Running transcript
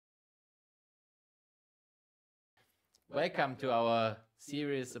Welcome to our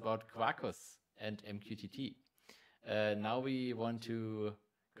series about Quarkus and MQTT. Now we want to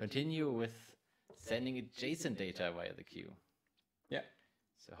continue with sending it JSON data via the queue. Yeah.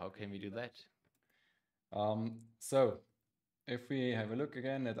 So how can we do that? So if we have a look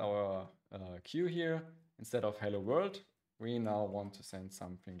again at our queue here, instead of hello world, we now want to send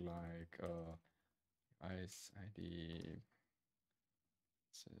something like device ID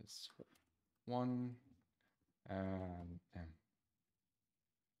is 1 and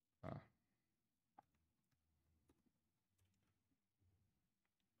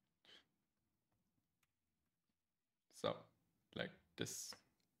so like this.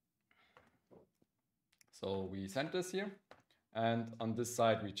 So we sent this here, and on this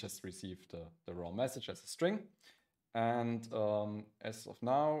side we just received the raw message as a string. And as of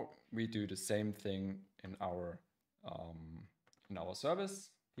now, we do the same thing in our service.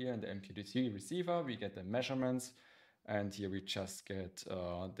 Here in the MQTT receiver, we get the measurements, and here we just get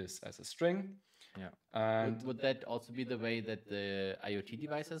this as a string. Yeah. And would that also be the way that the IoT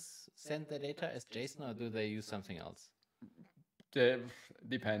devices send their data as JSON, or do they use something else?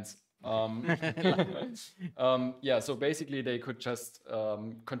 Depends. Yeah, so basically they could just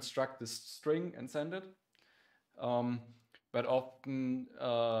construct this string and send it. But often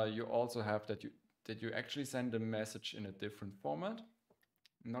you also have that you actually send a message in a different format,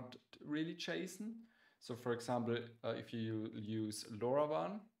 not really JSON. So for example, if you use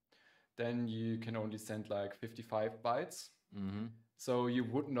LoRaWAN, then you can only send like 55 bytes. Mm-hmm. So you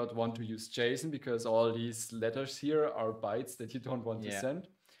would not want to use JSON because all these letters here are bytes that you don't want to send.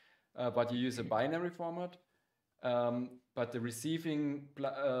 But you use a binary format. But the receiving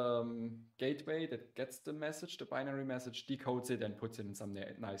gateway that gets the message, the binary message, decodes it and puts it in some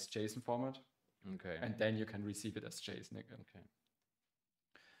nice JSON format. Okay. And then you can receive it as JSON again. Okay.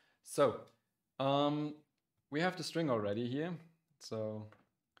 So we have the string already here, so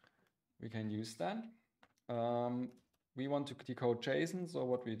we can use that. We want to decode JSON, so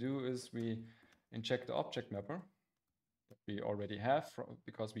what we do is we inject the object mapper that we already have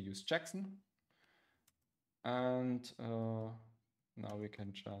because we use JSON. And now we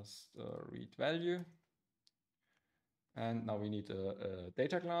can just read value. And now we need a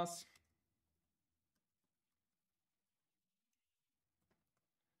data class.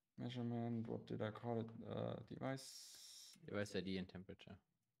 Measurement, what did I call it? Device ID and temperature.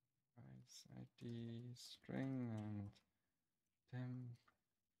 Device ID, string, and temp.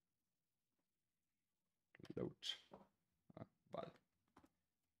 Load. Val.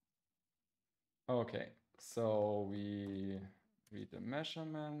 Okay, so we read the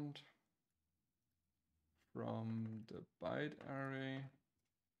measurement from the byte array.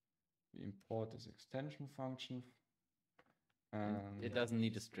 We import this extension function. And it doesn't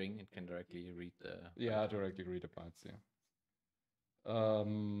need a string, it can directly read the... Yeah, directly read the bytes, yeah.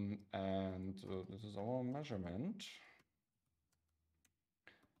 And this is our measurement.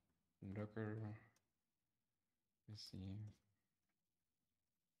 Logger, we see.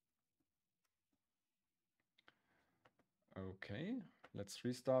 Okay, let's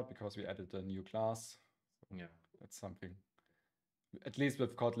restart because we added a new class. So yeah, that's something. At least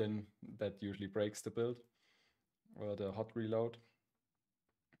with Kotlin, that usually breaks the build or the hot reload.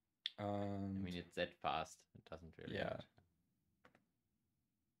 I mean, it's that fast. It doesn't really. Yeah.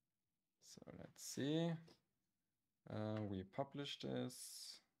 So let's see. We publish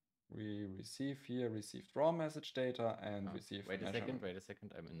this. We received raw message data and received. Wait a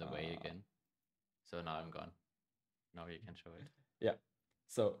second. I'm in the way again. So now I'm gone. Now you can show it. Yeah.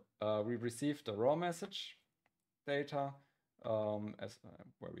 So we received the raw message data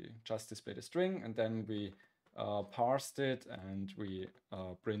where we just displayed a string, and then we parsed it and we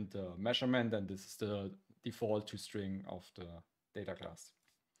print the measurement, and this is the default to string of the data class.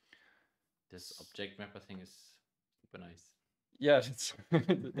 This object mapper thing is super nice. Yeah,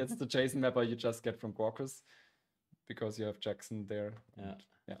 that's the JSON mapper you just get from Quarkus because you have JSON there. Yeah.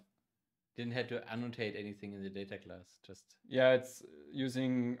 Yeah. Didn't have to annotate anything in the data class, just... Yeah, it's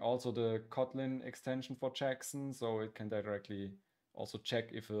using also the Kotlin extension for JSON, so it can directly also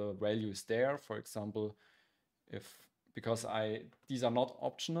check if a value is there. For example, because these are not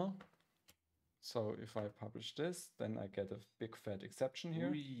optional. So if I publish this, then I get a big fat exception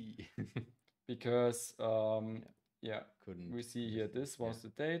here. Because we see here this was the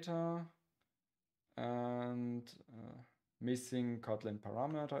data and missing Kotlin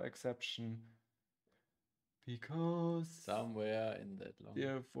parameter exception because somewhere in that long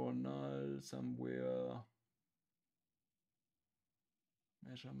therefore null somewhere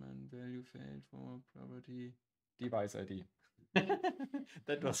measurement value failed for property device ID.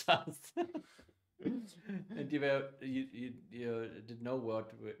 That was fast. And you didn't know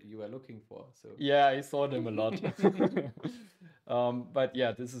what you were looking for. So yeah, I saw them a lot. But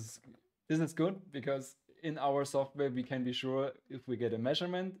yeah, this is good because in our software we can be sure if we get a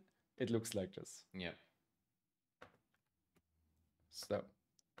measurement, it looks like this. yeah. So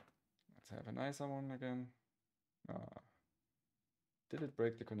let's have a nicer one again. Did it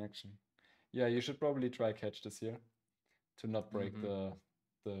break the connection? Yeah, you should probably try catch this here to not break the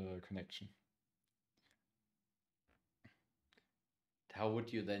connection. How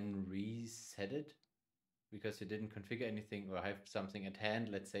would you then reset it? Because you didn't configure anything or have something at hand,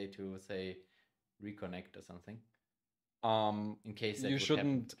 let's say to reconnect or something. In case that you would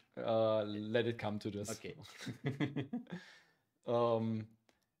shouldn't let it come to this. Okay.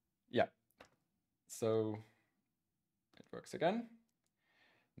 Yeah. So it works again.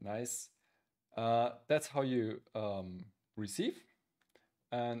 Nice. That's how you receive.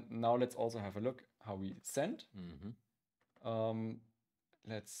 And now let's also have a look how we send.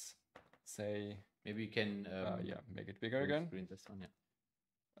 Let's say maybe you can yeah, make it bigger again. Screen this one, yeah.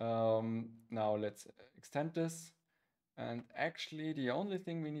 Now let's extend this. And actually, the only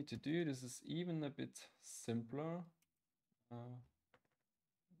thing we need to do, this is even a bit simpler.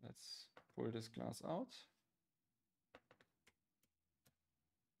 Let's pull this class out.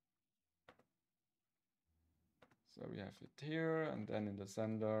 So we have it here, and then in the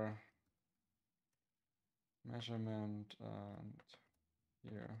sender, measurement, and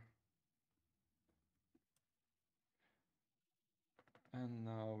here. And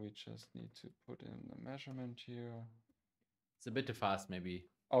now we just need to put in the measurement here. It's a bit too fast, maybe.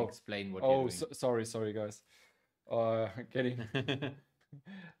 Explain what you're doing. Sorry, guys. Getting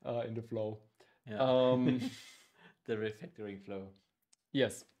in the flow. Yeah. The refactoring flow.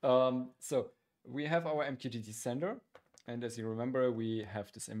 Yes. So we have our MQTT sender, and as you remember, we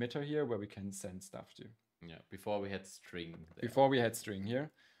have this emitter here where we can send stuff to. Yeah. Before we had string. There. Before we had string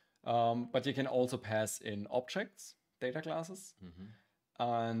here, but you can also pass in objects, data classes,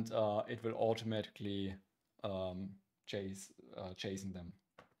 and it will automatically JSON them.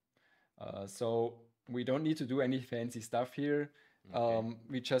 So we don't need to do any fancy stuff here. Okay.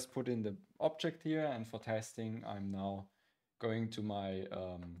 We just put in the object here, and for testing, I'm now going to my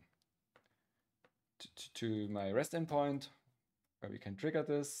to my REST endpoint where we can trigger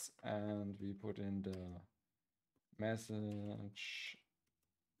this, and we put in the message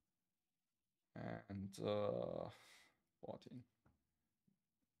and 14.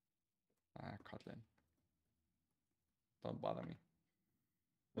 Kotlin. Don't bother me.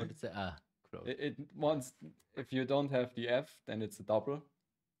 What is it? Close. It wants, if you don't have the F, then it's a double.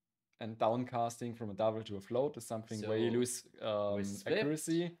 And downcasting from a double to a float is something where you lose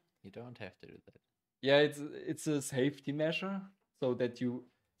accuracy. You don't have to do that. Yeah, it's a safety measure so that you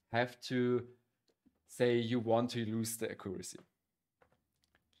have to say you want to lose the accuracy.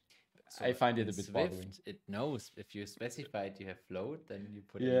 So I find it a bit bothering. It knows if you specified you have float, then you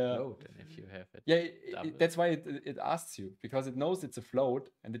put in float, and if you have it, that's why it asks you, because it knows it's a float,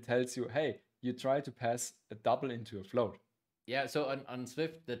 and it tells you, hey, you try to pass a double into a float. Yeah. So on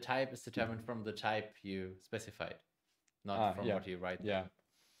Swift, the type is determined from the type you specified, not from what you write. Yeah.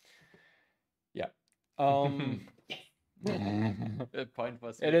 Yeah. The point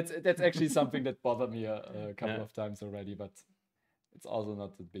was. And that's actually something that bothered me a couple of times already, but it's also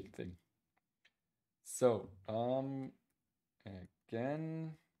not a big thing. So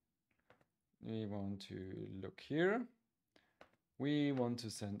again, we want to look here. We want to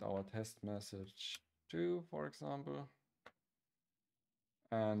send our test message to, for example,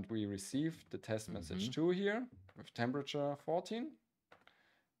 and we received the test message 2 here with temperature 14.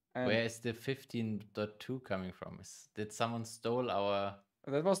 And where is the 15.2 coming from? Did someone stole our?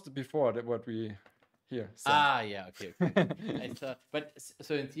 That was before what we here. Sent. Yeah, okay. I thought, but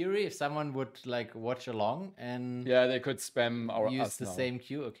so in theory, if someone would like watch along and they could spam our use the same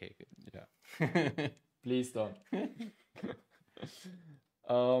queue. Okay, good. Yeah. Please don't.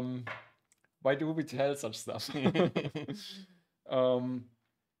 Why do we tell such stuff?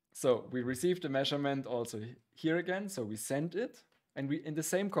 So we received the measurement also here again. So we sent it, and we in the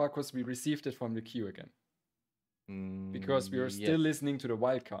same Quarkus we received it from the queue again, because we are still listening to the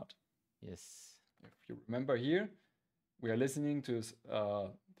wildcard. Yes. If you remember here, we are listening to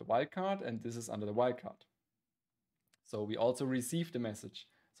the wildcard, and this is under the wildcard. So we also received the message.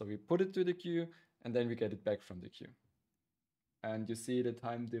 So we put it to the queue, and then we get it back from the queue. And you see the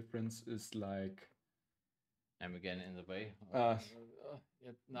time difference is like... I'm again in the way.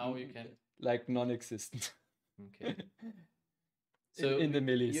 Now you can... Like non-existent. Okay. So in the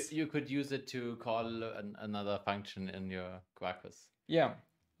millis. You could use it to call another function in your Quarkus. Yeah.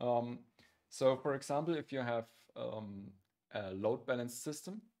 So for example, if you have a load balanced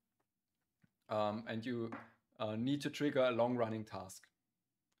system and you need to trigger a long running task,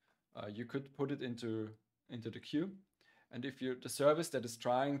 you could put it into the queue. And if the service that is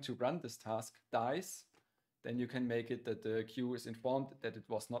trying to run this task dies, then you can make it that the queue is informed that it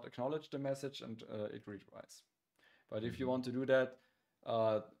was not acknowledged the message and it retries. But if you want to do that,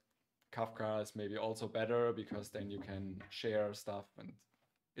 Kafka is maybe also better because then you can share stuff and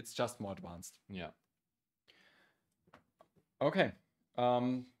it's just more advanced. Yeah. Okay.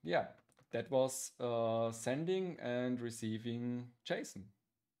 Yeah, that was sending and receiving JSON.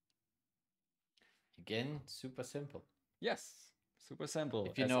 Again, super simple. Yes, super simple.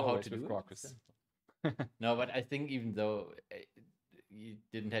 If you know how to do Quarkus. No, but I think even though you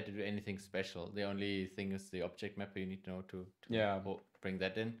didn't have to do anything special, the only thing is the object mapper you need to know to bring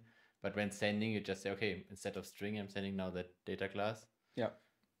that in. But when sending, you just say, okay, instead of string, I'm sending now that data class. Yeah.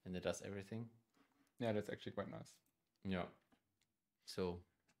 And it does everything. Yeah, that's actually quite nice. Yeah. So,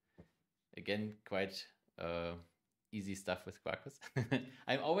 again, quite easy stuff with Quarkus.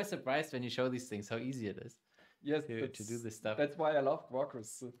 I'm always surprised when you show these things, how easy it is. Yes, to do this stuff. That's why I love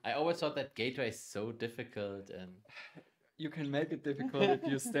Quarkus. I always thought that gateway is so difficult, and you can make it difficult if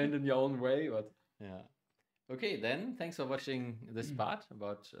you stand in your own way. But yeah. Okay, then thanks for watching this part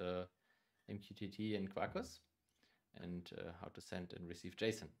about MQTT and Quarkus and how to send and receive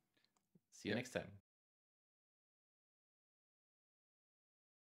JSON. See you next time.